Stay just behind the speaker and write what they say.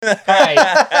Right.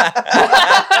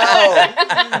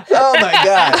 Oh my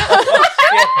god!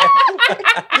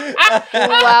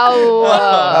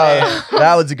 Wow.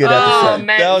 That was a good episode.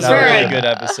 Man. That was a That was really good. good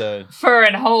episode.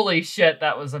 Furrin, holy shit,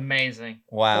 that was amazing.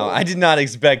 Wow, I did not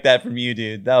expect that from you,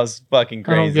 dude. That was fucking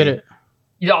crazy. I don't get it.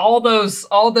 Yeah, all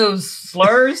those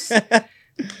slurs.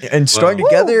 And strung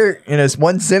together in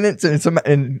one sentence, and some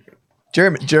in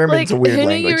German's Like, a weird who knew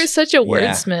language. you were such a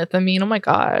wordsmith? I mean, oh my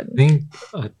god. I think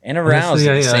And aroused honestly,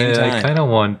 at the same I time. kind of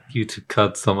want you to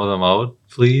cut some of them out,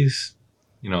 please.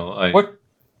 You know, What?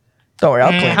 Don't worry, I'll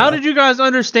clean How it did you guys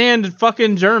understand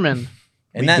fucking German?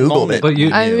 In We that Googled moment. it. But you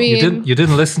mean- you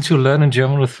didn't listen to Learn in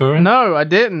German with Fern? No, I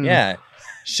didn't. Yeah.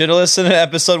 Should have listened to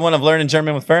episode 1 of Learning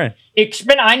German with Fern. Ich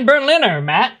bin ein Berliner,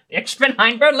 Matt. Ich bin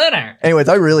ein Berliner. Anyways,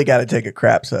 I really got to take a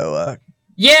crap, so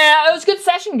Yeah, it was a good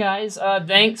session, guys.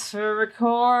 Thanks for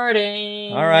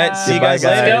recording. All right, see you Goodbye, guys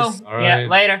later. Let's go. All Yeah, right.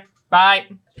 later. Bye.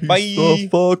 Bye. the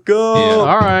fuck up.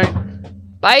 All right.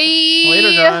 Bye.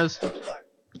 Later, guys.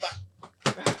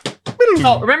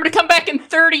 Oh, remember to come back in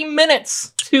 30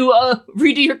 minutes to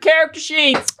redo your character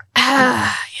sheets.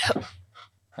 Yep.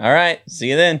 All right, see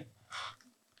you then.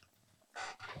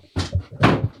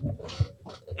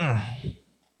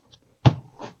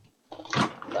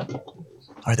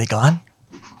 Are they gone?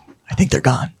 I think they're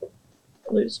gone.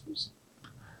 Losers.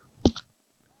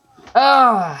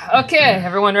 Oh, okay.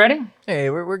 Everyone ready? Hey,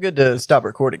 we're good to stop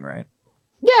recording, right?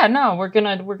 Yeah, no, we're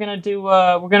gonna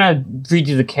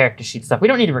redo the character sheet stuff. We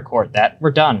don't need to record that.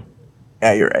 We're done.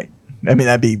 Yeah, you're right. I mean,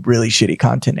 that'd be really shitty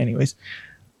content, anyways.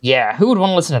 Yeah, who would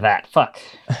want to listen to that? Fuck.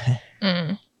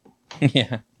 Mm.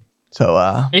 Yeah.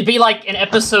 So, It'd be like an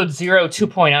episode 0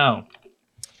 2.0.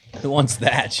 Who wants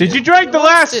that? Did you drink the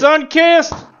last sun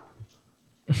kiss?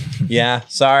 Yeah,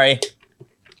 sorry.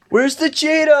 where's the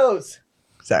Cheetos?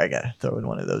 Sorry, I gotta throw in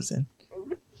one of those in.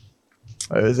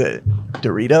 What was it?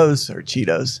 Doritos or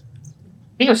Cheetos?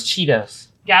 I think it was Cheetos.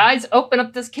 Guys, open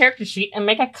up this character sheet and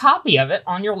make a copy of it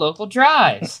on your local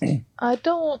drives. I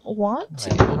don't want to.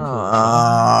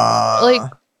 Like,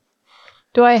 Like,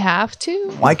 do I have to?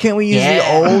 why can't we use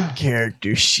Yeah. the old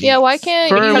character sheet? Yeah, why can't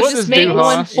Fern, you what just does make do,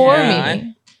 one Hoss? for Yeah,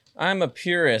 me? I'm a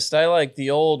purist. I like the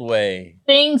old way.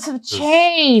 Things have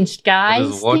changed, guys.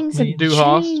 does what Things have mean? Do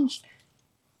Hoss? changed.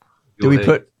 Do we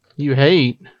put? You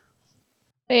hate.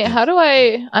 Wait, how do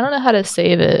I don't know how to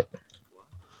save it.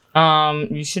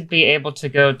 You should be able to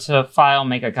go to File,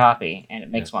 Make a Copy, and it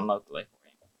makes one locally.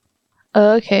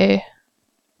 Okay.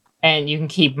 And you can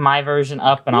keep my version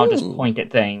up, and I'll just Ooh. point at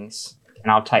things,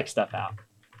 and I'll type stuff out.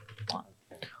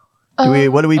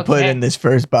 What do we put okay. in this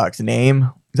first box?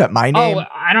 Name? Is that my name? Oh,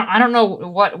 I don't know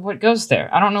what goes there.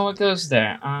 I don't know what goes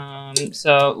there.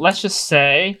 So let's just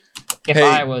say if Hey,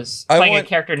 I was I playing want- a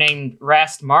character named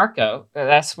Rast Marco,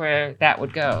 that's where that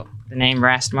would go. The name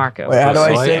Rast Marco. Wait, how do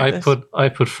I So save I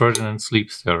this? put Ferdinand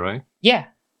sleeps there, right? Yeah.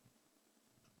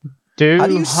 Dude. How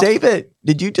do you save it?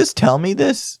 Did you just tell me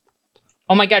this?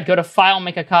 Oh my God! Go to File,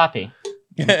 Make a Copy.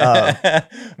 Make a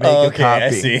okay, I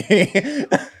copy. see.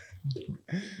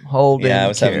 Hold yeah, in I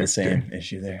was having the character. same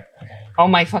issue there. Oh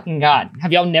my fucking God!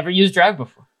 Have y'all never used Drive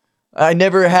before? I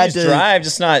never had Use to. drive,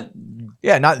 just not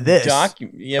Yeah, not this. Yeah,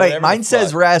 Wait, whatever mine the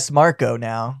says fuck. Ras Marco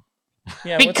now.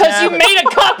 Yeah, what's Because you happening? made a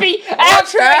copy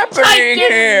after I happening typed in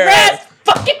here? Rast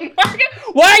fucking Marco.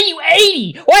 Why are you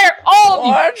 80? Why are all of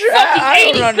you What's fucking I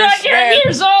 80 don't goddamn understand.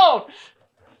 years old?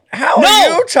 How No!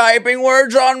 are you typing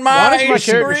words on my Why does my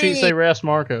character screen? sheet say Ras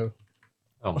Marco?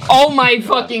 Oh my. Oh my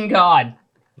fucking God!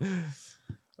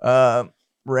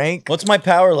 Rank. What's my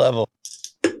power level?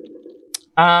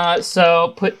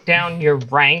 So put down your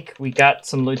rank. We got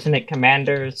some lieutenant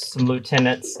commanders, some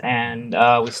lieutenants, and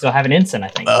we still have an ensign, I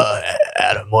think.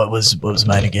 Adam, what was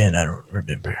mine again? I don't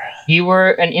remember. You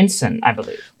were an ensign, I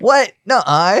believe. What? No,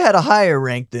 I had a higher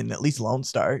rank than at least Lone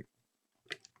Star.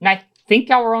 And I think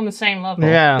y'all were on the same level.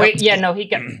 Yeah. Wait, yeah, no, he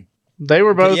got. They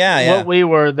were both Yeah. what we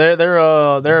were.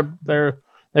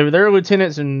 They're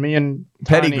lieutenants, and me and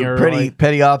Petty, Tiny are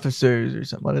petty officers or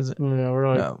something. What is it? we're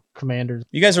like No. commanders.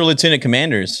 You guys are lieutenant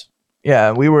commanders.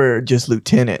 Yeah, we were just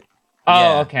lieutenant. Oh,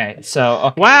 Yeah. okay. So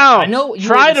okay. Wow! I know you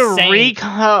Try were the to same-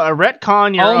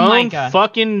 retcon your Oh my own God.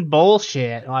 fucking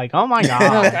bullshit. Like, oh my Look,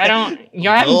 god! I don't.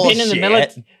 Y'all haven't been in the Bullshit.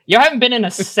 military. Y'all haven't been in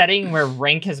a setting where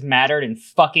rank has mattered in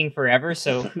fucking forever.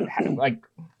 So, like,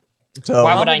 So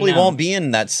Why would I Probably know? won't be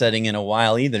in that setting in a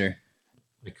while either.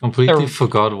 I completely The-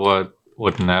 forgot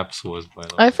what Naps was, by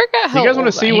the way. I forgot how You guys want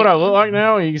to old see what I look like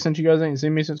now? Since you guys ain't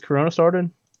seen me since Corona started.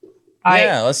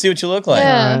 Yeah, let's see what you look like.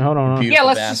 Yeah. All right, hold on. Beautiful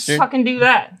let's bastard. just fucking do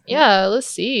that. Yeah, let's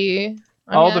see.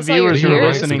 I All mean, the I saw your viewers who are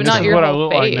ears, listening, but this not is your what I whole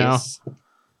look like now. face.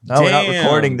 no, we're not Damn.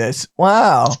 recording this.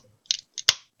 Wow.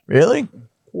 Really?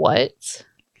 What?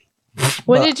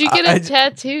 When But did you get I- a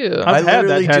tattoo? I I've had that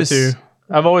literally tattoo. just-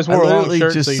 I've always I wore a long literally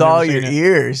shirt. just so you've saw never your seen it.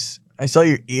 ears. I saw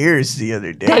your ears the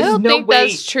other day. I There's don't no think way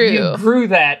that's true. You grew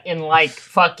that in like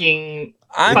fucking.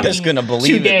 I'm Fucking just gonna 2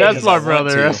 believe it. days. That's because my I want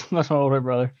brother. to. That's my older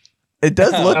brother. It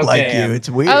does look Okay. like you. It's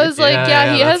weird. I was like, Yeah, yeah,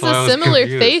 yeah, he has that's why I a was similar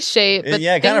confused. face shape, but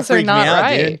Yeah, it kinda things are freaked me not out,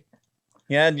 right. dude.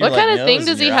 Yeah, and What your, kind like, of thing nose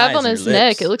does and he your have eyes on and his your neck?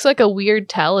 lips. It looks like a weird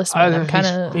talisman. I'm kind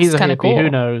of, He's it's a kind of hippie. cool. Who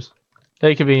knows?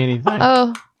 They could be anything.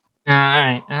 Oh, All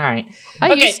right.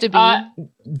 I Okay, used to be.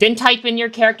 Then type in your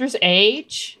character's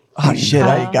age. Oh shit!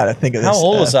 I gotta think of this. How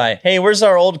old was I? Hey, where's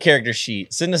our old character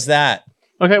sheet? Send us that.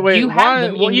 Okay, wait. You have Why?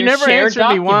 them Well, in you your never shared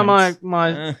answered me. Why am I?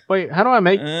 documents. Wait. How do I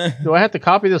make? Do I have to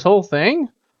copy this whole thing?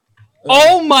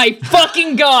 Oh my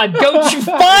fucking god! Go to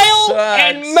file Sucks.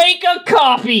 and make a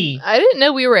copy. I didn't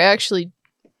know we were actually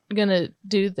gonna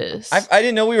do this. I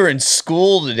didn't know we were in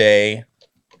school today.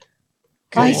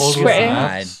 I Good swear.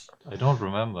 God. I don't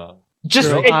remember. Just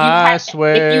Girl, if you, I if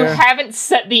swear you haven't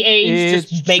set the age, it's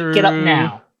just make it up true.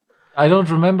 now. I don't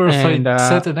remember if And I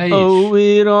set an age. owe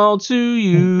it all to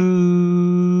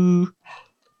you.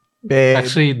 Babe.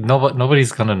 Actually,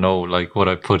 nobody's gonna know like what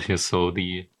I put here, so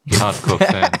the hardcore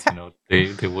fans,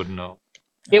 they wouldn't know.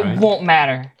 It Right. won't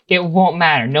matter. It won't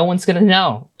matter. No one's gonna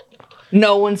know.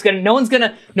 No one's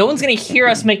gonna hear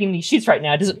us making these sheets right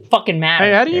now. It doesn't fucking matter.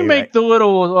 Hey, how do you Yeah, you're make right. the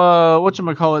little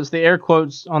whatchamacallits, the air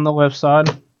quotes on the left side?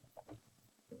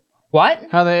 What?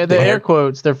 How the The air air-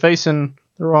 quotes, they're facing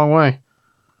the wrong way.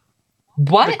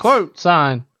 What? The quote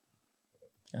sign.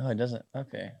 Oh, it doesn't.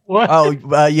 Okay. What? Oh,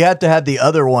 you have to have the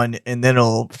other one, and then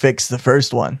it'll fix the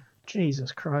first one.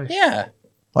 Jesus Christ. Yeah.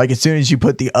 Like as soon as you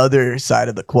put the other side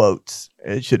of the quotes,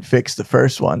 it should fix the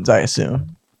first ones. I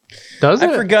assume. Does it?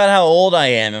 I forgot how old I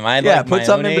am. Am I Yeah, like put my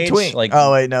something own in age? between. Like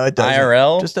Oh wait, no, it doesn't.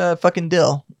 IRL? Just a fucking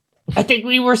dill. I think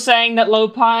we were saying that low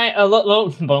pie,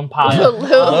 bone pie.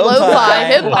 Lo-fi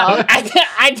hip hop.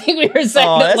 I think we were saying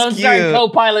Oh, that that's Lone Star and cute.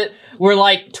 Co-Pilot were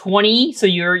like 20, so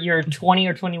you're 20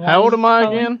 or 21. How old am I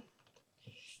probably? again?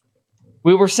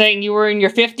 We were saying you were in your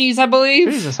 50s, I believe.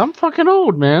 Jesus, I'm fucking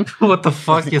old, man. What the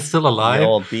fuck? You're still You alive?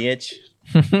 old bitch.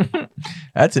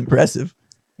 That's impressive.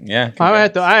 Yeah. I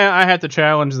had congrats. to. I had to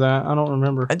challenge that. I don't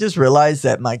remember. I just realized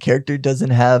that my character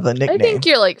doesn't have a I nickname. think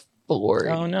you're like 4.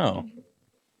 Oh no.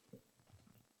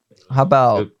 How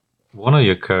about One of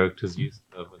your characters used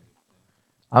to have a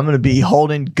I'm gonna be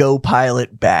holding Go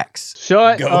Pilot backs.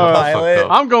 Shut Go up. Pilot.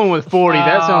 I'm going with 40.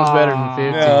 That sounds better than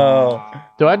 50. No.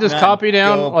 Do I just Not copy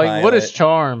down? Go Like, what is Pilot.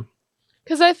 charm?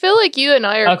 Because I feel like you and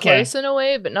I are Okay. close in a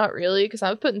way, but not really. Because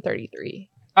I'm putting 33.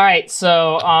 All right,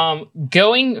 so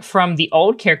going from the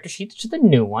old character sheets to the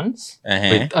new ones. Uh-huh.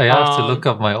 Wait, I have to Um, look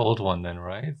up my old one then,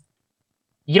 right?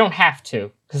 You don't have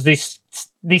to, because these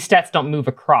stats don't move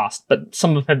across, but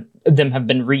some of them have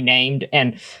been renamed,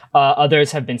 and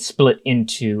others have been split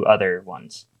into other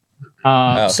ones.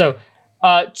 So,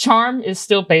 charm is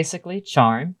still basically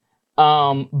charm.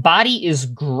 Body is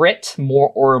grit,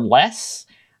 more or less.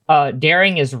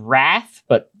 Daring is wrath,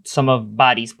 but some of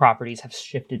body's properties have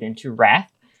shifted into wrath.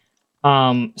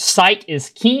 Sight is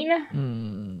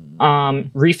keen.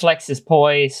 Reflex is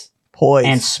poise, Poise.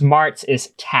 and smarts is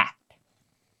tact.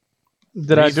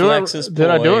 Did I do Reflex is it? Did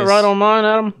I do it poise. right on mine,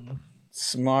 Adam?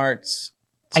 Smarts.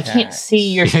 I can't tact.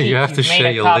 see your Yeah, sheet. you have to You've made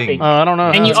share a your copy. link. I don't know.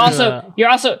 And how you to do also, that. you're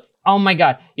also, oh my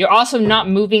god, you're also not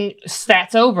moving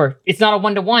stats over. It's not a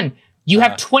 1-to-1. You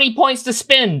have 20 points to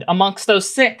spend amongst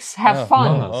those 6. Have Oh,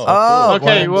 fun. Oh, Oh,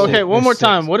 Okay, one, well, two, okay, one more six.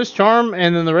 time. What is charm,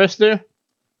 and then the rest do?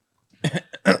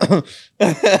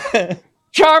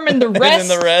 Charm and the And rest.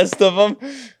 then the rest of them.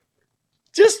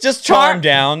 Just Char- charm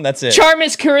down. That's it. Charm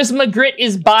is charisma, grit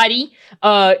is body.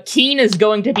 Keen is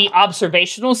going to be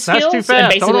observational skills. That's too And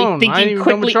fast. Hold basically on. I ain't thinking even done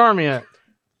with quickly. charm yet.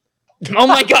 Oh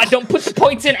my god, don't put the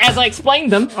points in as I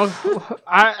explained them. Oh,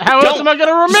 how else Don't- am I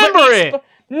going to Just let me remember it? exp-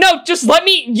 No, just let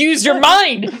me use your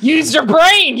mind. Use your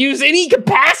brain. Use any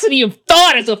capacity of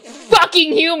thought as a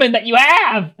fucking human that you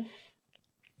have.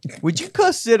 Would you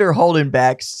consider holding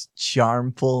backs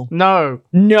charmful? No.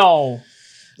 No.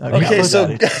 Okay, I so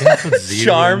got it. Can you put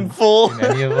zero charmful. in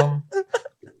any of them?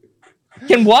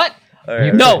 Can what? All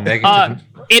right. No. Negative.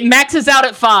 It maxes out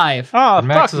at 5. Oh, It fuck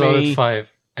maxes out me. at 5.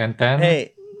 And then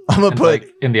Hey, I'm gonna and, put like,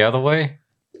 in the other way?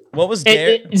 what was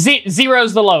Dare?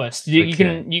 Zero's the lowest. You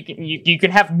Okay. you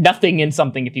can have nothing in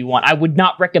something if you want. I would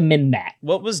not recommend that.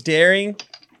 What was daring?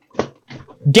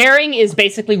 Daring is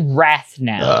basically wrath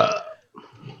now.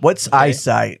 what's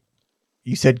eyesight?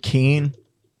 You said keen.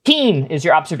 Keen is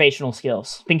your observational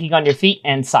skills. Thinking on your feet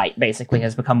and sight basically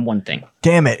has become one thing.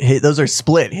 Damn it, those are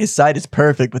split. His sight is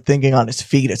perfect, but thinking on his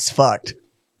feet is fucked.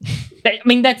 I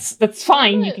mean, that's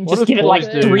fine. You can What just does give it like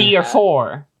poise do? 3 or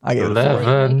 4. I give it a 4.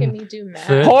 11. Making me do math.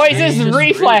 Third- Poise is Just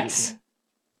reflex.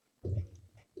 All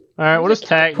right, what does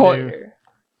tact do?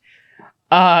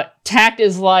 Tact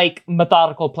is like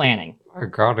methodical planning. I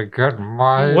gotta get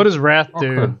my What does wrath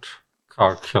do? fucking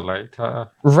calculator.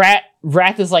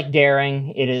 Wrath is like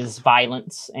daring. It is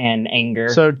violence and anger,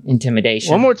 So,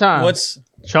 intimidation. One more time. What's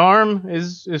Charm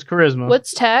is charisma.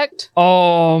 What's tact?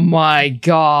 Oh my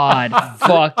god!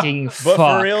 Fucking but fuck!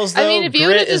 for reals though? I mean, if you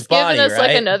would grit have is just given body, us like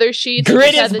right? another sheet that Grit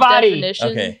just had is the body. definition.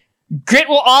 Okay. Grit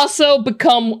will also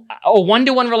become a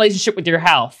 1-to-1 relationship with your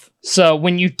health. So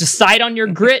when you decide on your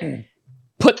grit,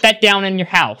 put that down in your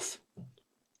health.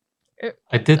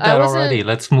 I did I that wasn't- already.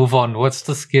 Let's move on. What's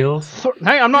the skills?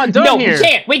 Hey, I'm not done No, here.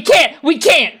 we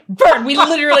can't! Burn, we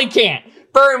literally can't.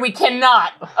 Burn, we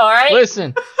cannot. Alright?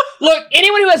 Listen. Look,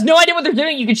 anyone who has no idea what they're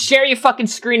doing, you can share your fucking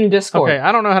screen in Discord. Okay,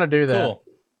 I don't know how to do that. Cool.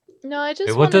 No, I just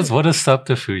Hey, wanted... what does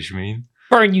subterfuge mean?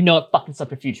 Burn, you know what fucking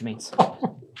subterfuge means.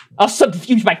 I'll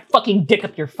subterfuge my fucking dick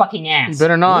up your fucking You ass.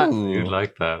 better not. You Ooh,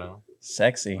 like that, huh?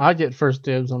 sexy. I get first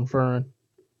dibs on Fern.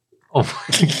 Oh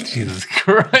my Jesus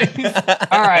Christ.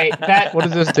 Alright, that What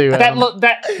does this do? that Adam?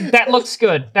 that looks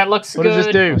good. That looks What good. does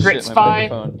this do? Grit's Shit, my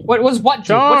 5. microphone. What was what do?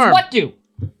 Charm. What's what do?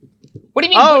 What do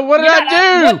you mean? Oh, what did you're I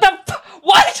not- do? What the?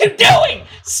 What are you doing?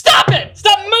 Stop it!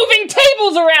 Stop moving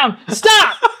tables around!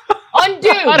 Stop! Undo!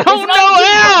 I There's don't an know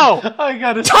undo. how. I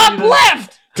gotta Top see this.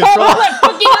 left! Top left!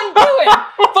 Fucking undo it!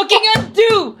 Fucking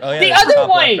undo! Oh, yeah, the there's other top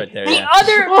left way! right there, the yeah.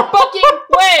 other fucking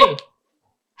way!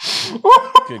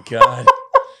 Good God.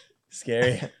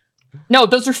 Scary. No,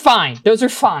 those are fine. Those are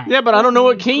fine. Yeah, but I don't know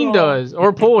what Keen does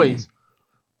or poise.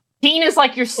 Keen is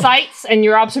like your sights and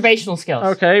your observational skills.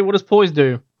 Okay, what does poise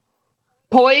do?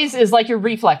 Poise is like your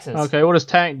reflexes. Okay, what does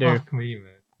tact do? Fuck me, man.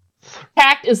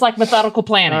 Tact is like methodical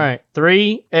planning. All right,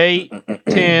 3, 8,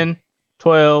 10,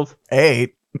 12,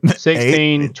 8.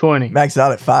 16, 8. 20. Max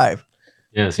out at 5.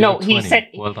 Yes, No, you're he 20. said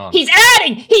Well done. he's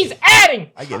adding. He's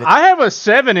adding. I get it. I have a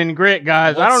 7 in grit,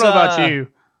 guys. I don't know What's, about you.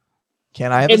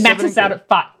 Can I have It a 7? maxes out at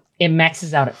 5. It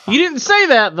maxes out at 5. You didn't say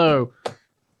that though.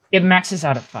 It maxes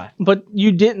out at 5. But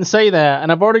you didn't say that,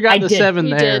 and I've already got I the did. 7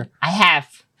 You there. did. I have.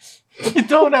 You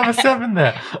don't have a 7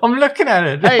 there. I'm looking at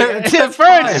it. Hey, It's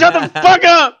Fern, fine. shut the fuck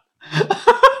up!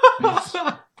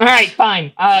 All right,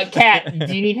 fine. Kat,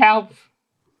 do you need help?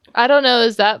 I don't know.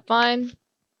 Is that fine?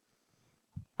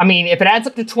 I mean, if it adds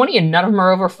up to 20 and none of them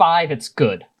are over 5, it's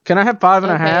good. Can I have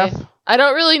 5.5? Okay. I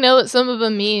don't really know what some of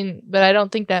them mean, but I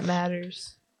don't think that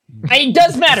matters. It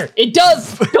does matter. It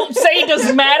does. Don't say it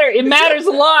doesn't matter. It matters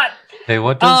a lot. Hey,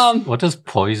 what does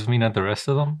poise mean at the rest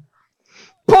of them?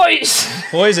 Boys,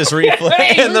 Poise is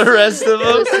reflex and the rest of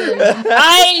them. Listen,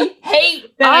 I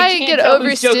hate that I, I can't get tell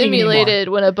who's joking anymore. overstimulated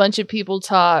when a bunch of people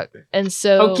talk, and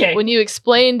so Okay. when you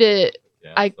explained it,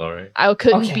 Yeah, sorry. I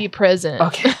couldn't Okay. be present.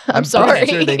 Okay. I'm pretty sorry.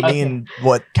 sure they mean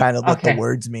what the Okay.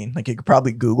 words mean. Like you could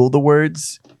probably Google the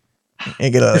words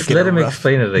and get a. Just get let a him rough-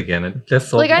 explain it again. And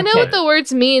that's all. Like I know Okay. what the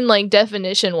words mean, like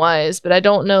definition wise, but I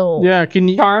don't know. Yeah, can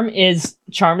you? Charm is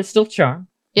still charm.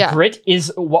 Yeah. Grit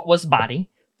is what was body.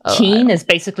 Oh, Keen is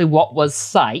basically what was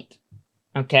sight.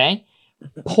 Okay.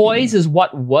 Poise is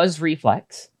what was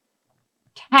reflex.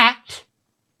 Tact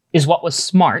is what was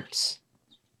smarts.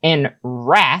 And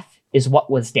wrath is what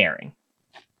was daring.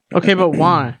 Okay, but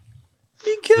why?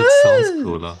 That sounds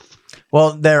cooler.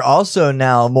 Well, they're also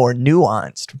now more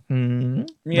nuanced.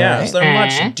 Yeah, Right. so they're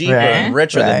much deeper and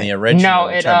richer than Right. the original No,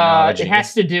 it terminology.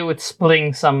 has to do with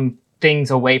splitting some things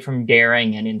away from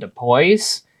daring and into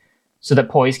poise, so that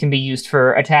poise can be used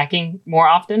for attacking more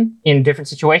often in different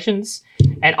situations,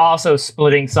 and also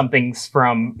splitting some things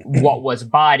from what was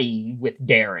body with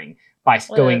daring by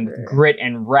going Whatever. grit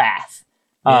and wrath.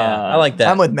 Yeah, I like that.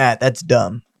 I'm with Matt. That's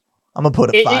dumb. I'm gonna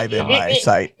put a 5 in my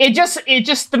sight. It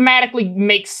just thematically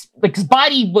makes, because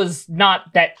body was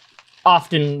not that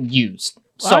often used.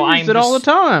 So I use it all the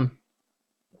time.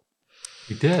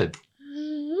 He did.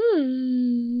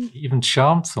 Mm. He even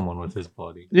charmed someone with his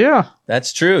body. Yeah,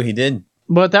 That's true. He did.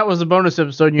 but that was a bonus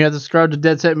episode. And you had to subscribe to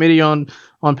Dead Set Media on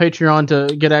Patreon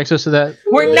to get access to that.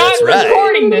 We're That's not right.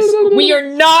 recording this. We are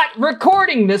not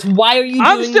recording this. Why are you?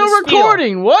 I'm doing still this spiel?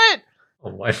 recording. What?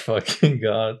 Oh my fucking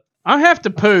god. I have to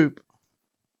poop.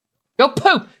 Go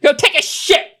poop. Go take a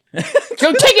shit.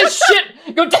 Go take a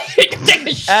shit. Go take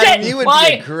a shit. Adam, you would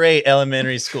Why? be a great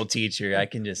elementary school teacher. I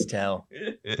can just tell.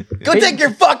 Go take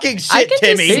your fucking shit, I can just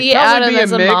Timmy. see- It'd probably Adam be a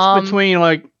as a mix mom. between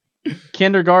like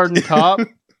Kindergarten Cop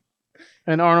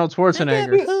and Arnold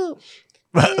Schwarzenegger.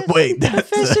 Wait,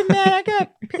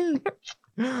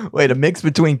 wait, a mix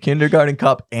between Kindergarten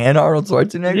Cop and Arnold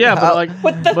Schwarzenegger? Yeah, but How- like,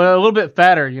 What the? but a little bit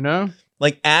fatter, you know.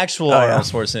 Like actual Oh, yeah. Arnold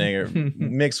Schwarzenegger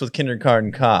mixed with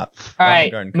kindergarten cop. All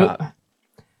right. Kindergarten cop.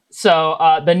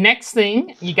 So the next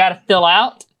thing you got to fill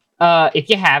out, if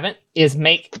you haven't, is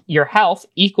make your health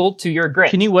equal to your grit.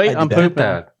 Can you wait? I I'm did that. pooping.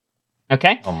 That.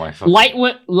 Okay. Oh my fucking.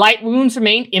 Light wounds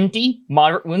remain empty.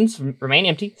 Moderate wounds remain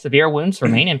empty. Severe wounds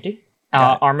remain empty.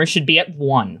 Got it. Armor should be at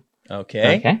 1.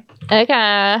 Okay. Okay.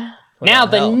 Okay. What Now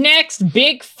the the hell? next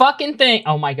big fucking thing.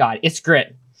 Oh my god, it's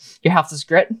grit. Your health is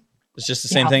grit. It's just the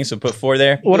same Yeah. thing. So put 4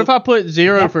 there. What if I put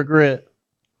 0 for grit?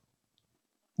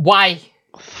 Why?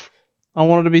 I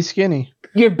wanted to be skinny.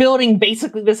 You're building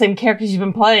basically the same characters you've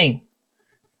been playing.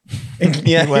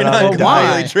 Yeah, Went you're on not a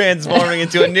diet. really transforming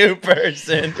into a new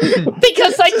person.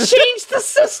 Because I changed the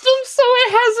system so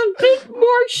it has a bit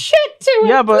more shit to it.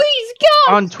 Yeah, but Please,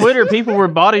 God. On Twitter, people were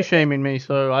body shaming me,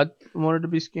 so I wanted to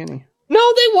be skinny.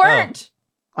 No, they weren't.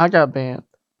 I got banned.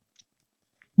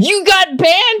 You got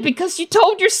banned because you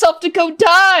told yourself to go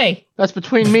die. That's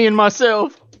between me and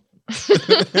myself. I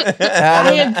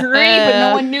Adam, agree, but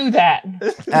no one knew that.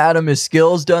 Adam, is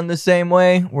skills done the same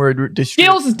way?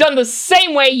 Skills is done the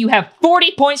same way. You have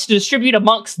 40 points to distribute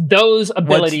amongst those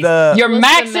abilities. Your What's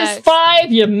max the is max?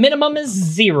 5, your minimum is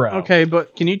 0. Okay,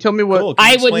 but can you tell me what? Cool. Can you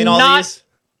I would explain all not- these?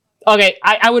 Okay,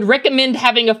 I would recommend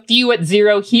having a few at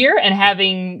 0 here and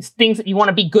having things that you want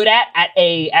to be good at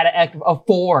a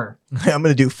 4. I'm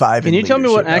gonna do 5. Can in you tell me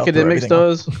what leadership. I'll throw academics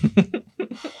everything off. does?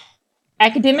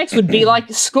 Academics would be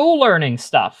like school learning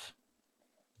stuff.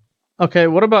 Okay,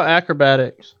 what about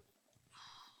acrobatics?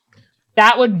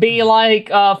 That would be like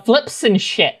flips and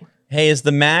shit. Hey, is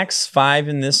the max 5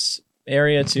 in this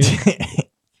area too?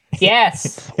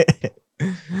 Yes.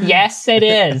 Yes, it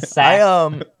is. Zach.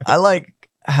 I like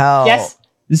how Yes,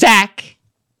 Zach.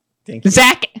 Thank you.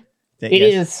 Zach, Thank, it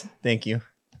yes. is. Thank you.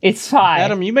 It's 5.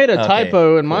 Adam, you made a Okay,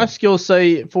 typo, and my cool. skills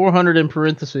say 400 in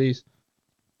parentheses.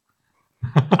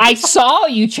 I saw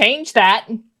you change that.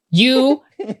 You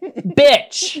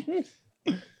bitch.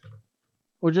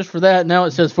 Well, just for that, now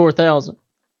it says 4,000.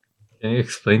 Can you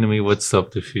explain to me what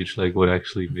subterfuge like would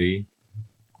actually be?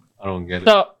 I don't get it.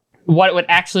 So what it would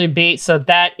actually be, so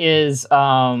that is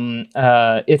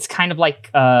it's kind of like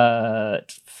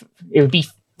it would be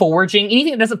forging.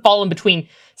 Anything that doesn't fall in between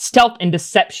stealth and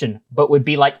deception, but would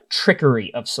be like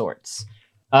trickery of sorts.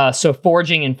 So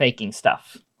forging and faking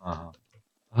stuff. Uh-huh.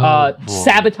 Oh,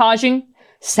 boy.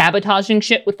 Sabotaging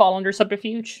shit would fall under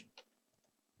subterfuge.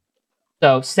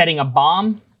 So setting a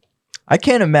bomb. I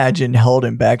can't imagine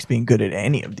Helden Backs being good at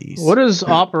any of these. What does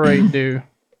operate do?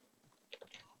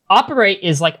 Operate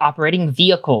is like operating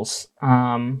vehicles.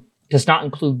 Does not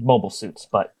include mobile suits,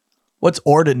 but What's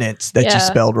ordnance that Yeah. you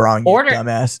spelled wrong, you Order-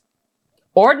 dumbass?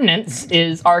 ordnance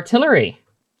is artillery.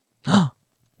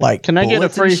 Like, Can I get a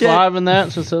bullets and free shit? 5 in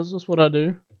that since that's just what I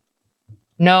do?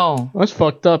 No, That's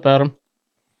fucked up, Adam.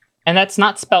 and that's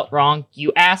not spelt wrong,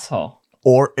 you asshole.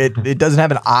 Or it doesn't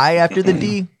have an I after the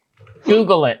D?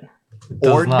 Google it. It does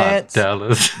not, ordnance?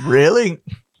 Dallas. Really?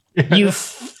 You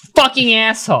fucking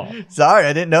asshole. Sorry,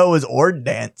 I didn't know it was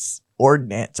ordnance.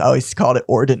 Ordnance. I always called it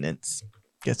ordinance.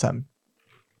 Guess I'm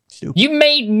stupid. You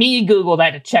made me Google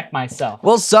that to check myself.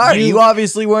 Well, sorry, You- you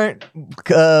obviously weren't,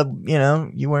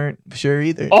 you weren't sure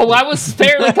either. Oh, I was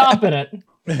fairly confident.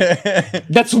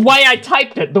 That's why I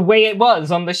typed it the way it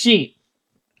was on the sheet.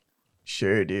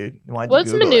 Sure, dude. Why'd you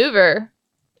What's Google it? maneuver?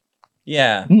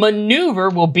 Yeah. Maneuver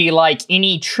will be like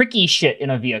any tricky shit in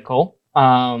a vehicle. Wait,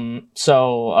 or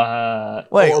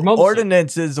mobile suit.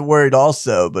 ordinance is a word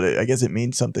also, but I guess it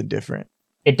means something different.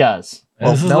 It does.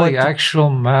 Well, This is no like one- actual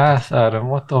math, Adam.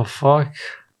 What the fuck?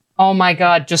 Oh my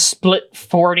god, just split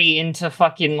 40 into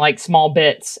fucking like small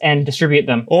bits and distribute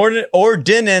them.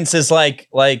 Ordinance is like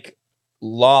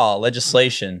law,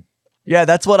 legislation. Yeah,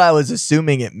 that's what I was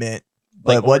assuming it meant.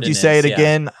 But Like what'd you say it ordinance, yeah.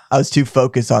 again? I was too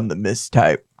focused on the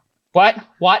mistype. What?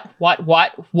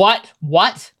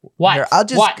 Here,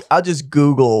 I'll just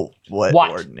Google what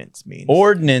What? ordinance means.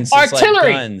 Ordnance is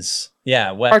Artillery. like guns.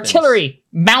 Yeah, weapons. Artillery,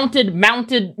 mounted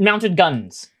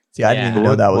guns. See, I didn't Yeah. even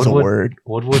know that was a would, word.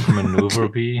 What would maneuver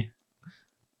be?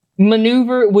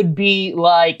 Maneuver would be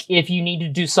like if you need to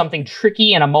do something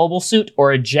tricky in a mobile suit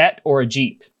or a jet or a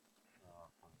jeep.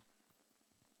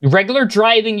 Regular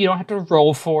driving, you don't have to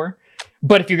roll for.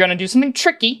 But if you're gonna do something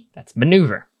tricky, that's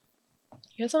maneuver. I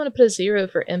guess I'm gonna put a 0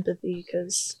 for empathy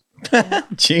because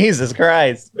Jesus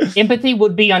Christ. Empathy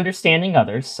would be understanding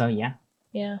others, so yeah.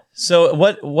 yeah. So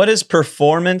what is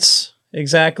performance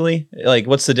exactly? Like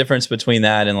what's the difference between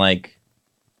that and like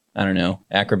I don't know,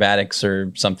 acrobatics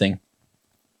or something?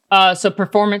 So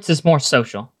performance is more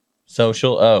social.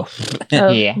 Social? Oh. Oh,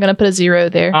 Yeah. I'm gonna put a 0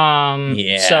 there.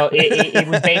 Yeah. So it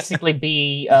would basically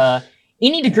be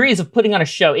any degrees of putting on a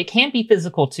show. It can't be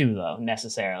physical too, though,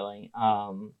 necessarily.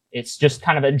 It's just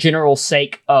kind of a general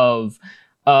sake of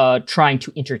trying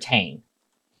to entertain.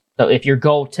 So if your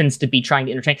goal tends to be trying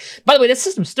to entertain, by the way, this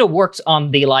system still works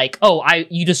on the like,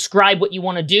 you describe what you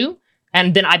want to do,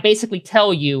 and then I basically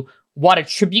tell you what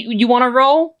attribute you want to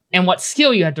roll and what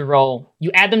skill you have to roll.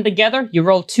 You add them together, you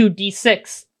roll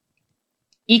 2d6.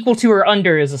 Equal to or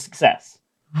under is a success.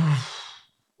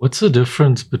 What's the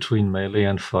difference between melee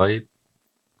and fight?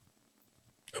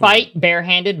 Fight,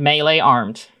 barehanded, melee,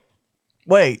 armed.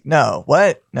 Wait, no.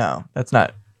 What? No, that's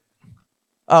not.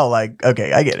 Oh, like,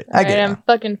 okay, I get it. I get it. I'm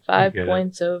fucking 5 get it.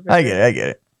 points over. I get it. I get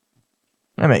it.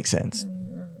 That makes sense.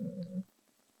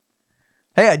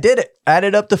 Hey, I did it.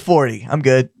 Added up to 40. I'm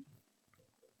good.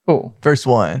 Cool. First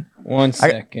one. 1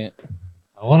 second.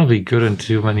 I want to be good in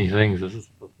too many things. This is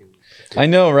fucking. I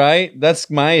know, right? That's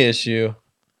my issue.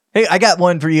 Hey, I got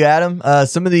one for you, Adam.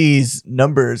 Some of these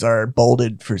numbers are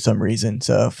bolded for some reason,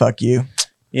 so fuck you.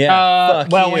 Yeah.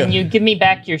 Fuck well, you. when you give me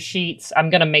back your sheets, I'm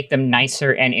gonna make them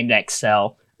nicer and in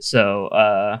Excel. So,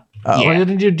 Oh. Why yeah.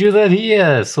 didn't you do that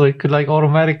here? So it could like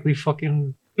automatically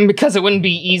fucking. Because it wouldn't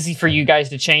be easy for you guys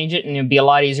to change it, and it'd be a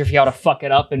lot easier for y'all to fuck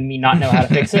it up and me not know how to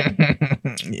fix it.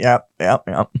 Yep.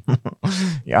 Yep.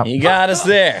 You got us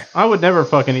there. I would never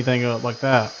fuck anything up like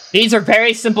that. These are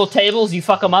very simple tables. You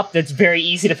fuck them up, that's very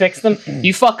easy to fix them.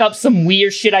 You fuck up some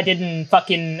weird shit I did in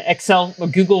fucking Excel or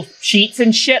Google Sheets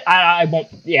and shit. I won't.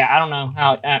 Yeah, I don't know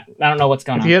how. I don't know what's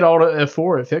going If on. you hit Alt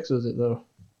F4, it fixes it though.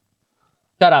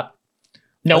 Shut up.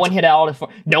 No one hit Alt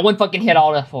F4. No one fucking hit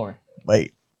Alt F4.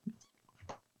 Wait.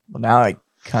 Well, now I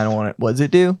kind of want it. What does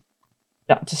it do?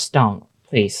 Just don't,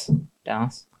 please,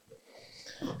 Dallas.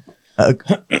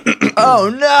 Oh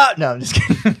no! No, I'm just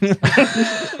kidding.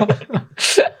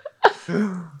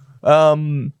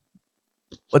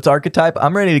 What's archetype?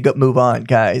 I'm ready to go. Move on,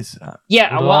 guys. Yeah,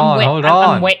 Hold well, on, hold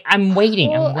on. I'm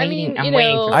waiting. Well, I'm I waiting. mean, I'm you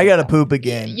waiting. know- For I gotta poop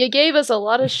again. You gave us a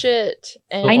lot of shit.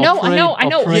 And I know.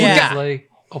 Operators, Yeah. like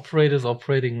operators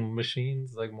operating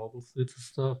machines like mobile suits and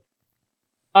stuff.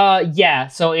 Yeah.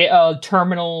 So,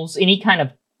 terminals, any kind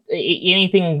of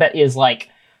anything that is like,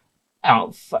 I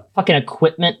don't know, fucking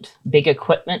equipment, big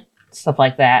equipment, stuff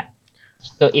like that.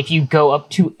 So if you go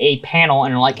up to a panel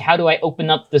and are like, how do I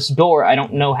open up this door? I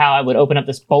don't know how I would open up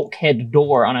this bulkhead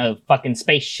door on a fucking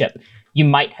spaceship. You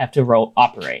might have to roll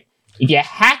operate. If you're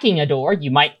hacking a door,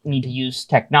 you might need to use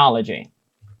technology.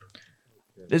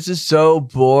 This is so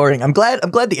boring. I'm glad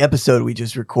the episode we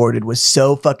just recorded was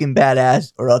so fucking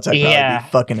badass, or else I'd probably Yeah. be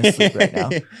fucking asleep right now.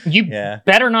 You Yeah.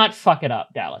 better not fuck it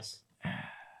up, Dallas.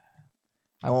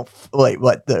 I won't. Wait,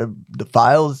 what? The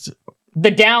files? The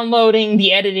downloading,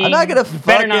 the editing. I'm not gonna you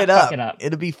better fuck not it up. fuck it up.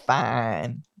 It'll be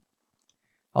fine.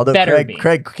 Although Better be.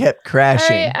 Craig kept all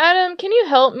crashing. right, Adam, can you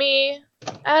help me?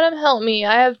 Adam, help me.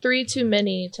 I have 3 too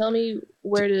many. Tell me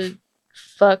where to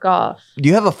fuck off. Do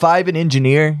you have a 5 in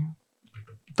engineer?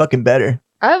 Fucking better.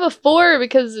 I have a 4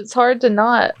 because it's hard to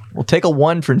not. We'll take a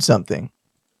 1 from something.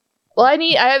 Well, I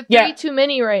have 3 Yeah. too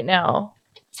many right now.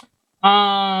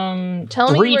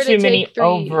 Tell me three where to too many take 3.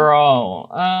 overall.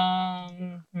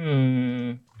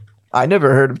 I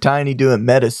never heard of Tiny doing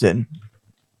medicine.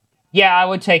 Yeah, I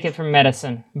would take it from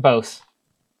medicine. Both.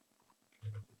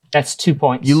 That's 2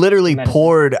 points. You literally Medicine.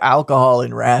 poured alcohol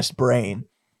in Rast's brain.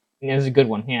 It was a good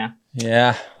one, yeah.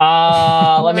 Yeah.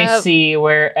 Let me Yep. see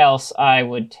where else I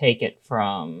would take it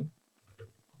from.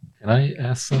 Can I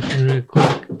ask something real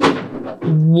quick?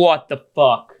 What the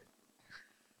fuck?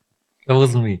 That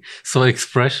wasn't me. So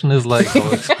expression is like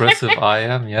how expressive I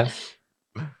am, yes?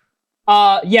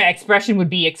 Yeah, expression would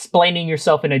be explaining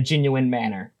yourself in a genuine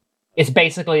manner. It's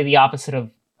basically the opposite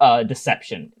of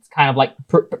deception. It's kind of like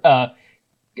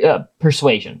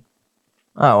persuasion.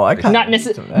 Oh, I kind Not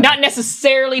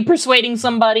necessarily persuading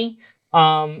somebody.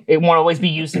 It won't always be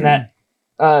used in that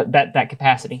that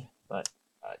capacity, but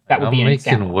that would I'm be an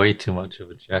making example. way too much of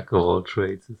a jack of all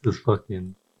trades. This is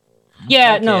fucking.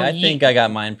 Yeah, Okay, no. I think I got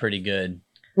mine pretty good.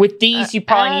 with these, you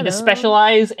probably need to Adam.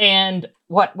 specialize. And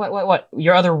what?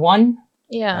 Your other one?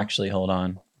 Yeah. Actually, hold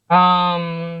on.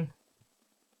 I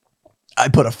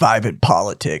put a 5 in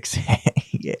politics.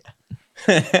 Yeah.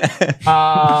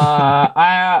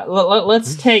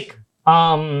 Let's take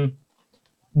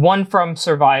one from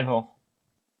survival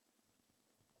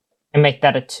and make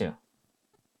that a 2.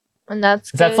 And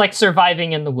that's 'Cause that's good. like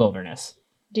surviving in the wilderness.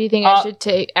 Do you think I should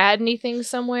add anything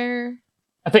somewhere?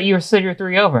 I thought you said you're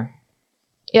 3 over.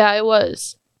 Yeah, I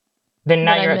was. Then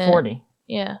now But I you're at meant- 40.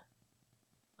 Yeah.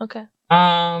 Okay.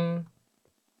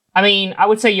 I mean, I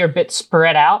would say you're a bit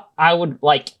spread out. I would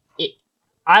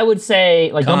say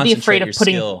don't be afraid of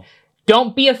putting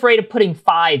don't be afraid of putting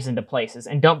 5s into places,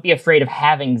 and don't be afraid of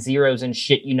having 0s and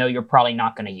shit you know you're probably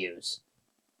not going to use.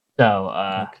 So,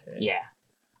 Okay. yeah.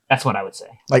 That's what I would say.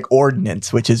 Like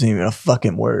ordnance, which isn't even a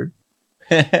fucking word.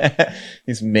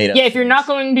 He's made up. Yeah, if you're not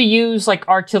going to use like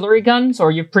artillery guns,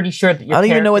 or you're pretty sure that your I don't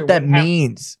even know what character that wouldn't have-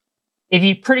 means. if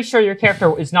you're pretty sure your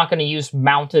character is not going to use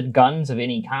mounted guns of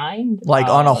any kind, Like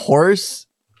on a horse?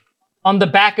 on the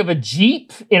back of a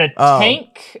jeep, in a Oh.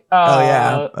 tank.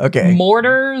 Yeah. Okay.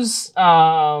 Mortars,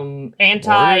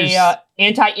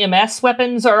 anti-MS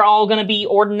weapons are all going to be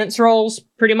ordnance rolls,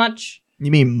 pretty much.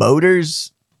 You mean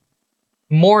motors?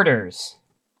 Mortars.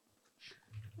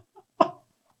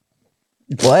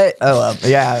 What? Oh,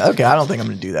 yeah. Okay. I don't think I'm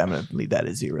going to do that. I'm going to leave that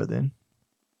at 0 then.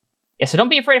 Yeah, so don't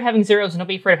be afraid of having zeros and don't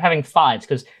be afraid of having fives,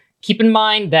 because keep in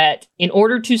mind that in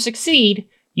order to succeed,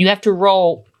 you have to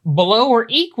roll below or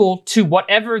equal to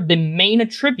whatever the main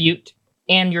attribute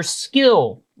and your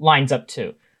skill lines up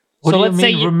to. What so do you let's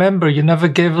say mean? Remember, you never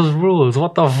gave us rules.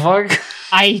 What the fuck?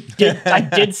 I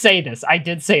did say this. I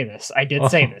did say this.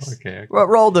 Okay.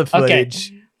 Roll the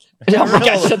footage. Oh my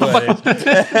gosh, shut the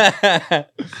fuck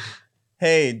up.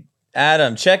 Hey,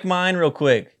 Adam, check mine real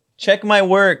quick. Check my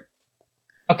work.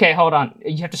 Okay, hold on.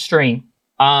 You have to stream.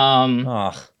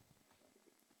 Ugh.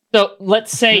 So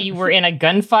let's say you were in a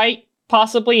gunfight,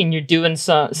 possibly, and you're doing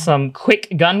some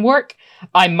quick gun work.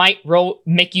 I might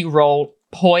make you roll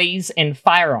poise and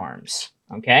firearms.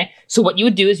 Okay? So what you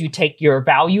would do is you take your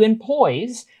value in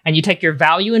poise and you take your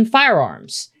value in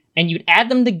firearms and you'd add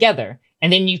them together,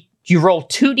 and then you roll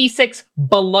 2d6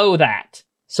 below that.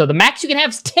 So the max you can have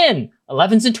is 10.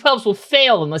 11s and 12s will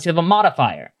fail unless you have a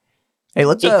modifier. Hey,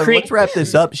 let's wrap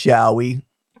this up, shall we?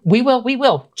 We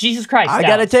will. Jesus Christ. I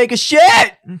Dallas. gotta take a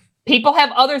shit. People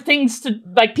have other things to,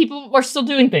 like, people are still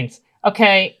doing things.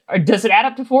 Okay, does it add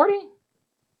up to 40?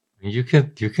 You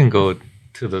can go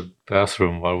to the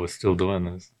bathroom while we're still doing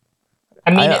this.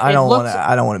 I mean, I don't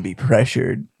want to be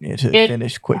pressured to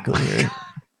finish quickly.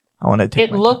 I want to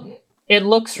take. It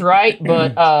looks right,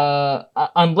 but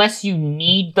unless you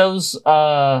need those,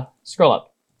 scroll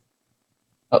up.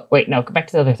 Oh wait, no, go back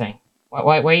to the other thing.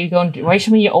 Why are you going? Why are you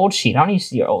showing me your old sheet? I don't need to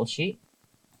see your old sheet.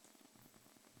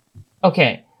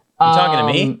 Okay. You talking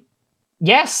to me?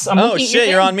 Yes. I'm Oh looking at shit,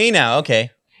 your you're thing. on me now.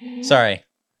 Okay. Sorry.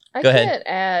 I Go ahead. can't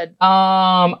add.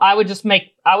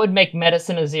 I would make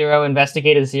medicine a 0,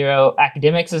 investigate a 0,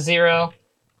 academics a 0,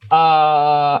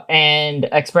 and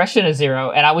expression a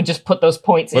 0, and I would just put those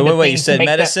points. Wait. into You things to said make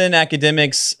medicine,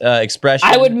 academics, expression.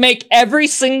 I would make every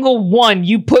single one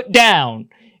you put down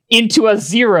into a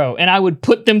 0, and I would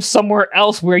put them somewhere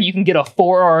else where you can get a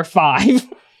 4 or a 5.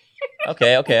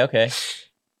 Okay.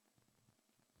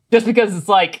 Just because it's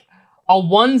like a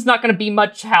 1's not going to be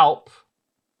much help,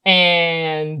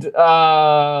 and you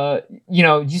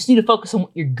just need to focus on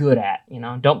what you're good at.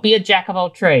 Don't be a jack of all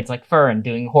trades like Fern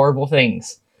doing horrible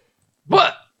things.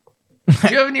 What?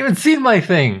 You haven't even seen my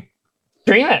thing.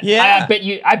 Stream it. Yeah. I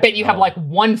bet you have like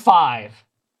 1 5.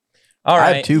 All I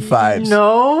right. have 2 5s.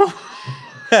 No.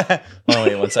 Oh,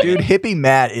 wait, 1 second. Dude, hippie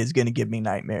Matt is gonna give me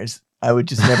nightmares. I would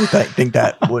just never think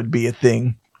that would be a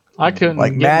thing. I couldn't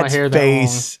Like get my Matt's hair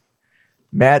face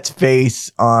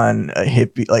on a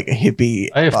hippie.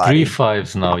 I have body. 3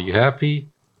 5s now. You happy?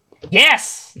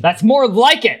 Yes, that's more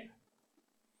like it.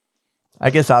 I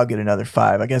guess I'll get another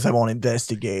 5. I guess I won't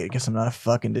investigate. I guess I'm not a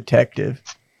fucking detective.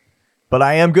 But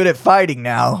I am good at fighting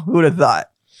now. Who would have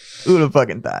thought? Who would have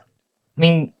fucking thought? I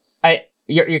mean,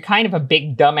 you're kind of a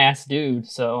big dumbass dude,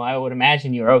 so I would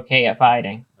imagine you're okay at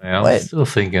fighting. Yeah, I'm What? still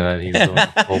thinking that he's doing a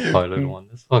co-pilot one.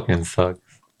 This fucking sucks.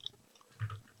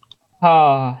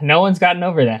 No one's gotten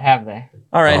over that, have they?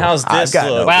 All right, Oh, how's I've this got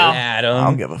look, no- Wow. Adam? I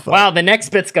don't give a fuck. Wow, the next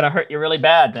bit's gonna hurt you really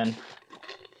bad then.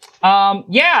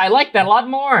 Yeah, I like that a lot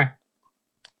more.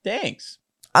 Thanks.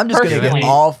 I'm just gonna Personally- get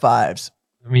all 5s.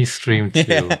 Let me stream too.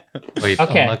 Yeah. Wait,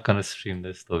 Okay. I'm not gonna stream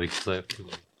this though because I have to.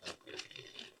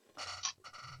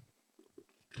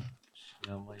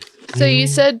 So you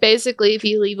said basically if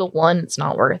you leave a 1, it's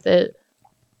not worth it.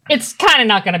 It's kind of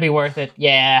not gonna be worth it.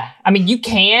 Yeah, I mean, you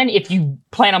can if you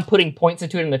plan on putting points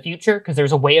into it in the future, because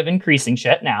there's a way of increasing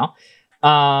shit now.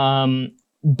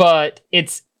 But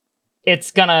it's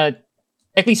gonna,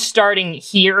 at least starting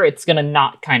here, it's gonna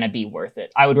not kind of be worth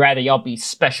it. I would rather y'all be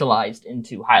specialized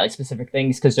into highly specific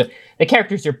things, because the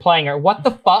characters you're playing are what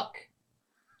the fuck.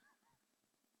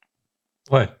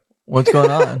 What? What's going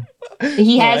on?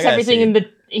 He Oh, I has gotta everything see.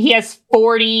 he has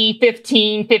 40,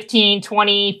 15, 15,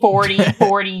 20, 40,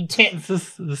 40, 10.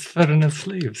 This is Ferdinand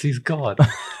Sleeves. He's God.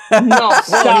 No,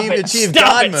 stop he it. achieved Stop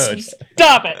God it. mode.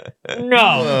 Stop it. No.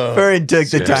 Whoa. Fern took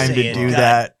the time to Saying do God.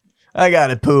 that. I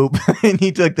gotta poop, and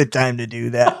he took the time to do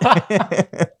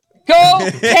that. Go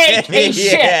take a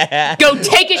shit. Yeah. Go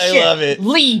take a shit. I love it.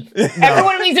 Leave.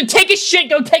 Everyone needs to take a shit.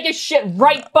 Go take a shit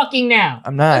right fucking now.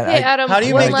 I'm not. Okay, Adam. How do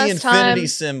you one make the last infinity time,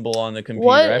 symbol on the computer?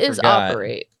 What I is forgot.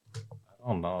 operate? I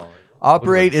don't know.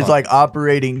 Operate is like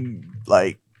operating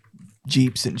like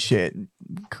jeeps and shit,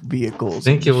 vehicles.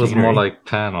 I think it was more machinery. like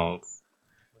panels.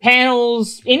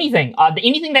 Panels, anything.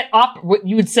 Anything that what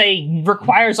you would say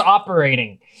requires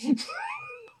operating.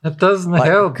 That doesn't Like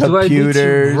help. Do I need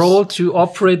computers. to roll to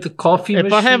operate the coffee If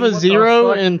machine? I have a What the 0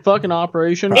 fuck? in fucking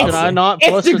operation, Probably. can I not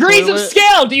plus It's the degrees of toilet?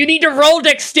 scale. Do you need to roll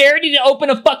dexterity to open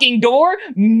a fucking door?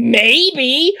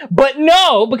 Maybe, but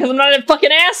no, because I'm not a fucking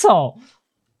asshole.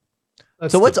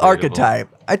 That's So what's debatable. archetype?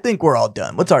 I think we're all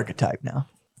done. What's archetype now?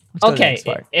 Let's go to the Okay, next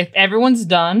part. if everyone's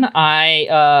done,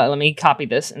 let me copy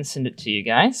this and send it to you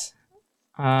guys.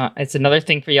 It's another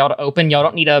thing for y'all to open. Y'all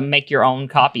don't need to make your own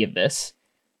copy of this.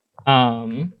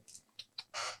 I'm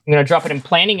gonna drop it in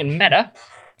planning and meta,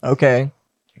 Okay.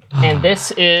 and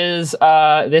this is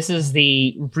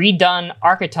the redone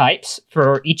archetypes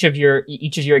for each of your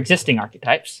existing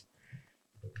archetypes.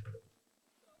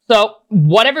 So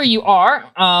whatever you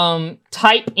are,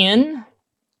 type in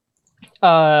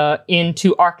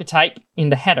into archetype in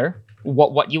the header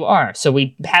what you are. So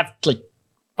we have like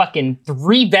fucking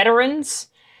 3 veterans,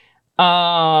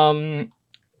 an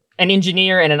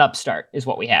engineer, and an upstart is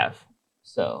what we have.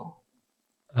 So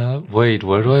Wait,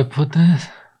 where do I put that?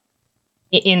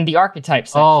 in the archetype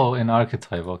section. Oh, in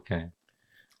archetype. Okay.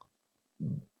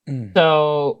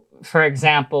 So for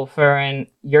example,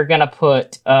 you're gonna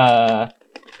put veteran.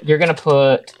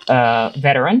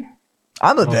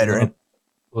 I'm a Oh, veteran.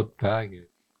 What baggage?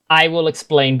 I will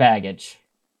explain baggage.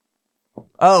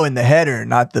 Oh, in the header,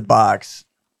 not the box.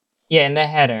 Yeah, in the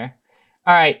header.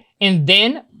 All right, and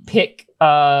then pick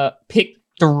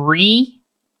 3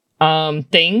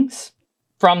 things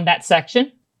from that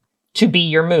section to be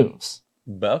your moves.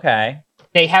 Okay.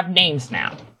 They have names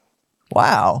now.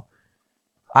 Wow.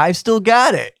 I still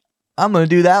got it. I'm gonna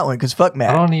do that one because fuck I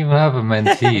Matt. don't even have a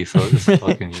mentee, so this is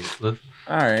fucking useless.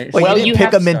 All right. Wait, Well, you you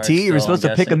didn't pick have a mentee. You were still, supposed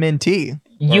I'm to pick a guessing. mentee.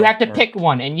 You Or- have to or- pick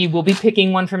one, and you will be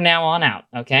picking one from now on out.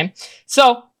 Okay.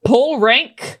 So pull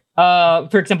rank. For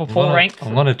example, pull rank.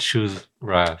 I'm gonna choose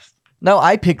Rast. No,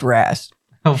 I picked Rast.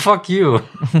 Oh, fuck you.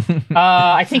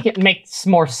 I think it makes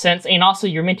more sense, and also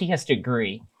your mentee has to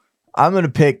agree. I'm gonna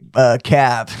pick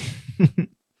Cav.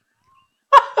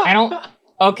 I don't.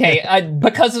 Okay,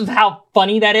 because of how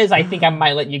funny that is, I think I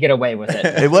might let you get away with it.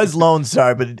 It was Lone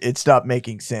Star, but it stopped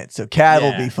making sense. So Cav will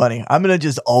Yeah. be funny. I'm gonna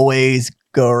just always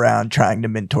go around trying to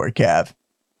mentor Cav.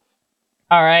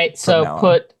 All right, now so on.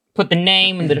 put the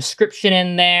name and the description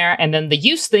in there, and then the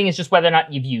use thing is just whether or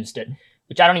not you've used it.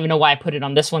 Which I don't even know why I put it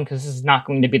on this one because this is not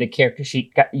going to be the character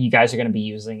sheet you guys are going to be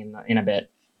using in a bit.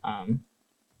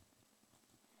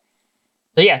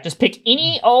 So yeah, just pick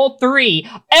any old 3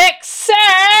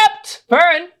 except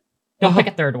Fern. Don't pick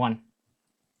a third one.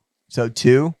 So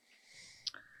 2.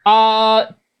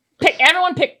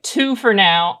 Everyone pick 2 for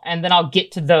now, and then I'll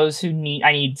get to those who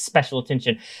need special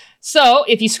attention. So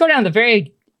if you scroll down to the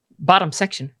very bottom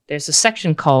section, there's a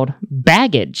section called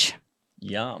baggage.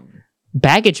 Yum.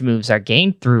 Baggage moves are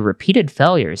gained through repeated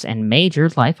failures and major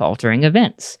life-altering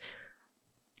events.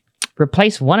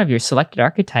 Replace one of your selected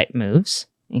archetype moves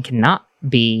and cannot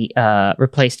be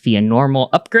replaced via normal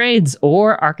upgrades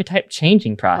or archetype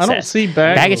changing process. I don't see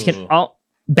baggage.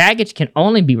 Baggage can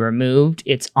only be removed.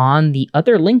 It's on the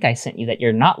other link I sent you that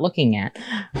you're not looking at.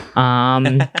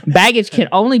 Baggage can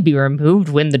only be removed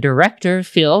when the director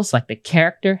feels like the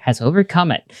character has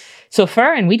overcome it. So,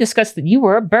 Farron, we discussed that you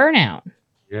were a burnout.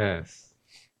 Yes.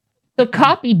 So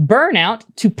copy burnout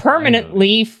to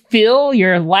permanently fill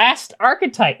your last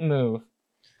archetype move.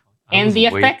 I And was the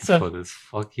waiting effects of- for this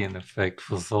fucking effect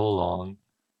for so long.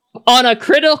 On a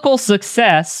critical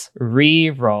success,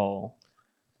 re-roll.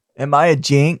 Am I a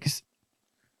jinx?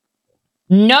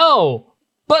 No,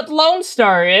 but Lone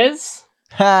Star is.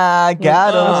 Ha,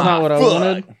 got That's him. not what I fuck.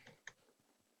 wanted.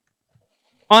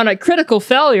 On a critical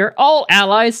failure, all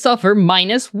allies suffer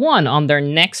 -1 on their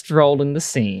next roll in the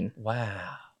scene. Wow.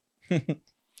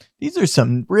 These are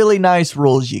some really nice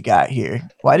rules you got here.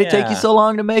 Why did it take you Yeah. so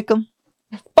long to make them?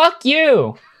 Fuck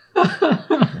you!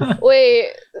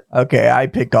 Wait, Okay, I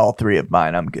picked all 3 of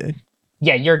mine. I'm good.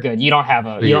 Yeah, you're good. You don't have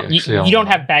a. You Yeah, don't, you, actually, you don't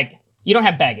have You don't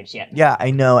have baggage yet. Yeah,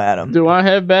 I know, Adam. Do I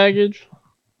have baggage?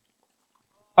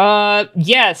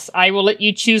 Yes, I will let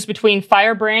you choose between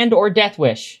Firebrand or Death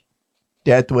Wish.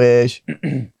 Death Wish.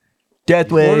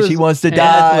 Death What Wish. is He wants to Death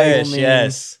die. Wish? Wish,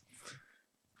 yes.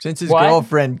 Since his What?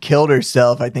 girlfriend killed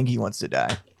herself, I think he wants to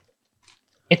die.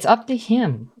 It's up to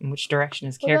him in which direction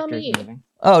his What about character is me? moving.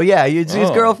 Oh yeah, his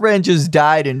Oh. girlfriend just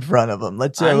died in front of him.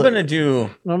 Let's. I'm gonna do.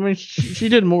 I mean, she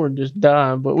did more than just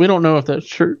die, but we don't know if that's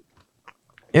true.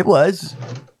 It was.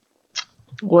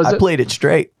 Was I it? played it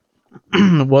straight.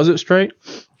 Was it straight?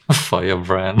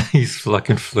 Firebrand. He's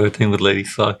fucking flirting with Lady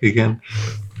Sock again.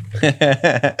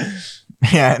 Yeah.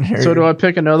 and her- So do I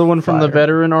pick another one from the Fire.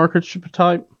 veteran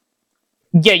archetype?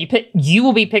 Yeah, you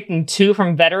will be picking 2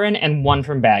 from veteran and 1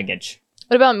 from baggage.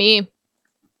 What about me?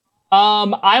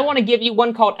 I want to give you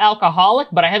one called alcoholic,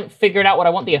 but I haven't figured out what I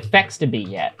want the effects to be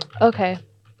yet. Okay.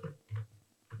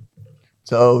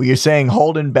 So you're saying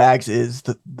Holden Bags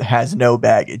has no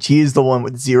baggage. He's the one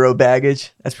with 0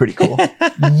 baggage. That's pretty cool.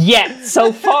 Yet,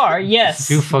 so far, yes.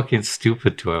 Too fucking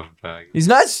stupid to have a bag. He's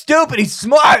not stupid. He's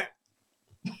smart.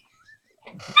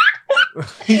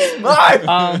 He's smart.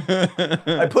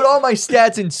 I put all my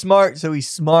stats in smart, so he's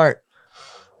smart.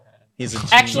 He's a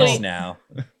genius Actually- now.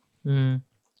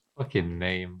 Fucking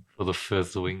name for the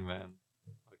first wingman.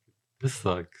 This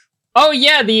sucks. Oh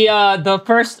yeah, the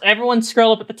first. Everyone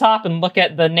scroll up at the top and look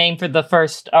at the name for the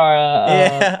first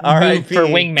Yeah, move RIP. for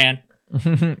wingman.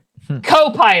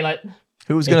 Co-pilot.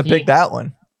 Who's gonna If pick he- that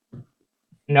one?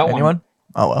 No one. Anyone?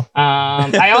 Oh well.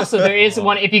 I also there is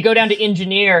one. If you go down to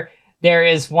engineer, there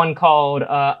is one called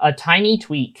a tiny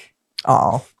tweak.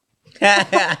 Oh.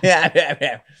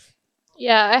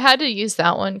 Yeah, I had to use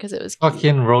that one because it was cute.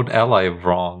 Fucking wrote ally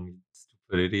wrong.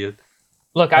 Stupid idiot.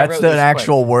 Look, I That's wrote an this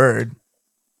actual word.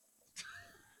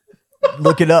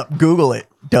 Look it up. Google it.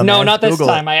 quick. Dumbass. No, not this Google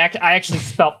time. I actually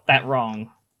spelt that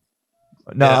wrong.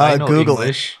 It. No, I know Google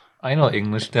English. I know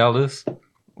English, Dallas. it.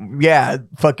 Yeah,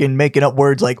 fucking making up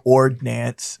words like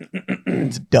ordnance.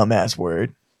 It's a dumbass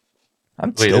word. I'm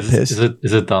Wait, still pissed.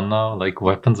 is it done now? Like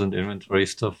weapons and inventory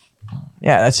stuff?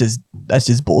 Yeah, that's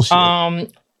just bullshit.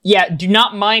 Yeah, do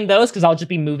not mind those because I'll just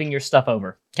be moving your stuff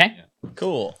over. Okay.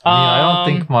 Cool. I mean, I don't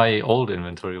think my old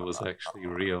inventory was actually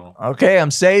real. Okay, I'm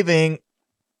saving.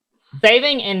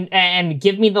 Saving and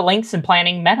give me the links and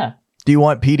planning meta. Do you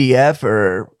want PDF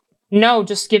or? No,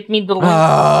 just give me the link.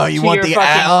 Oh, you to want your the?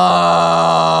 fucking-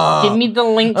 Oh, Give me the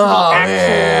link to Oh, the actual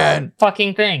man.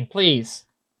 fucking thing, please.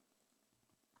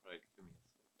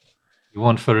 You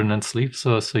want Ferdinand sleeps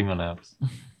or Simon naps?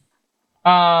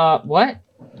 What?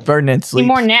 Ferdinand Need sleeps.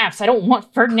 more naps. I don't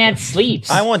want Ferdinand sleeps.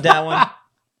 I want that one.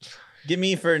 Give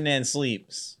me Ferdinand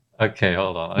Sleeps. Okay,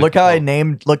 hold on. Look how I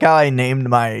named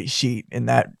my sheet in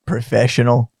that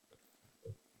professional.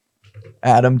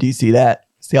 Adam, do you see that?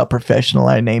 See how professional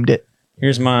I named it?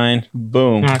 Here's mine.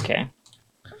 Boom. Okay.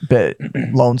 But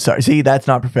Lone Star. See, that's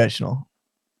not professional.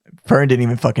 Fern didn't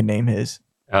even fucking name his.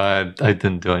 I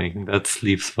didn't do anything. That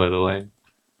sleeps, by the way.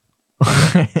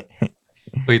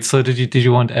 Wait, so did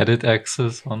you want edit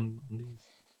access on these?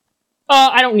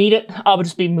 I don't need it. I'll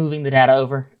just be moving the data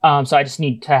over. So I just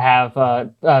need to have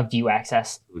view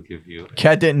access. We'll give you.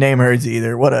 Kat didn't name hers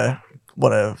either. What a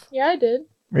Yeah, I did.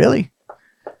 really?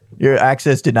 Your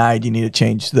access denied. You need to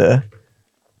change the.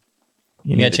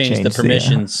 You need gotta to change the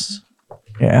permissions.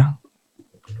 Yeah.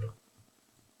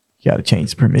 You gotta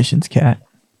change the permissions, Kat.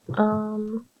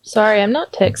 Sorry, I'm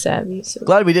not tech savvy. So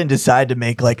Glad we didn't decide to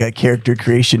make like a character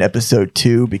creation episode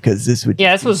 2 because this would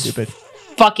Yeah, just this be was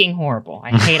stupid. fucking horrible.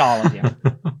 I hate all of you.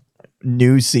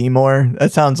 New Seymour.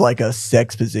 That sounds like a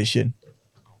sex position.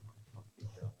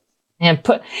 And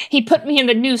he put me in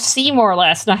the new Seymour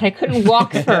last night. I couldn't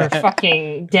walk for a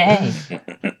fucking day.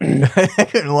 I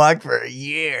couldn't walk for a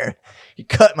year. You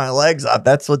cut my legs off.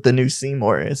 That's what the new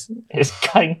Seymour is. It's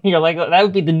cutting your leg. That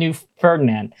would be the new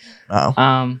Ferdinand. Oh,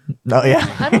 Um. oh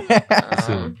yeah.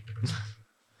 Soon.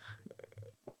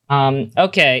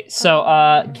 Okay. So,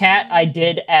 Kat, I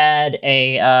did add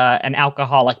an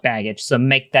alcoholic baggage. So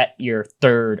make that your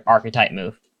third archetype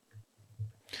move.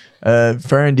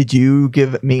 Fern, did you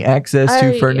give me access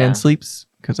to Ferdinand yeah. Sleeps?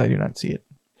 Because I do not see it.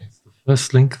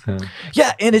 First link then.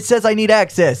 Yeah, and it says I need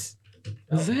access.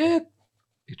 Is it?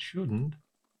 It shouldn't.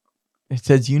 It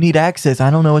says you need access. I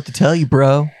don't know what to tell you,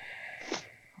 bro.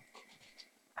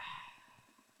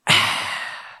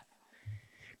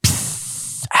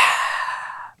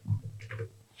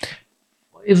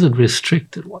 Why is it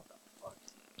restricted? What?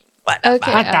 okay, What the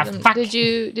Adam, fuck? did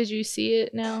you see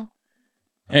it now?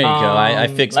 There you go. I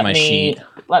fixed let my me- sheet.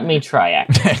 Let me try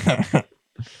access.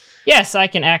 Yes, I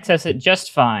can access it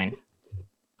just fine.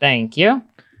 Thank you.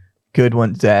 Good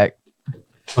one, Zach.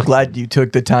 Glad you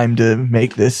took the time to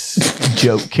make this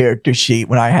joke character sheet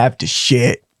when I have to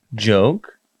shit.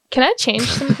 Joke? Can I change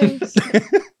some things?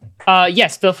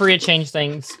 Yes, feel free to change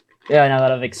things. Yeah, now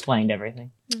that I've explained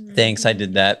everything. Thanks, I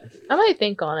did that. I might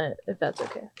think on it if that's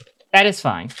okay. That is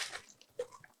fine.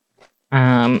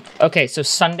 Okay, so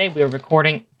Sunday we're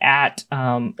recording at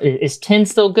is 10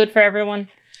 still good for everyone?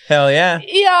 Hell yeah.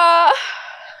 Yeah. I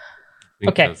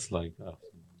think Okay. That's like,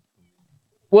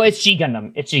 Well, it's G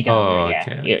Gundam. It's G Gundam. Oh, yeah,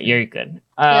 okay, you're good.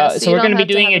 Yeah, so so you we're don't going to be have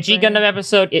to doing have a a G brain. Gundam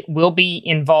episode. It will be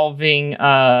involving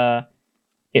wow,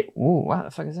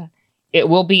 the fuck is that? It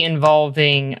will be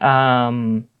involving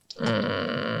everyone.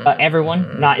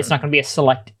 It's not going to be a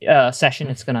select session.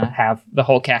 It's going to have the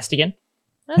whole cast again.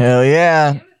 Hell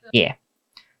yeah. Yeah.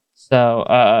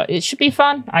 So it should be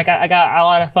fun. I got a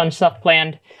lot of fun stuff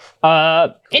planned.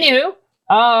 Anywho,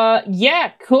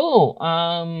 yeah, cool.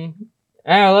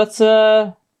 Let's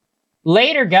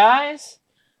later, guys.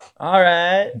 All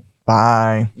right.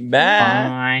 Bye. Bye.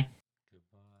 Bye.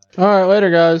 All right,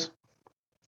 later, guys.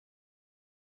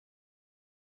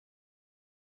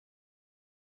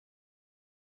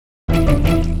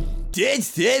 Dead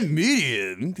set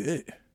medium.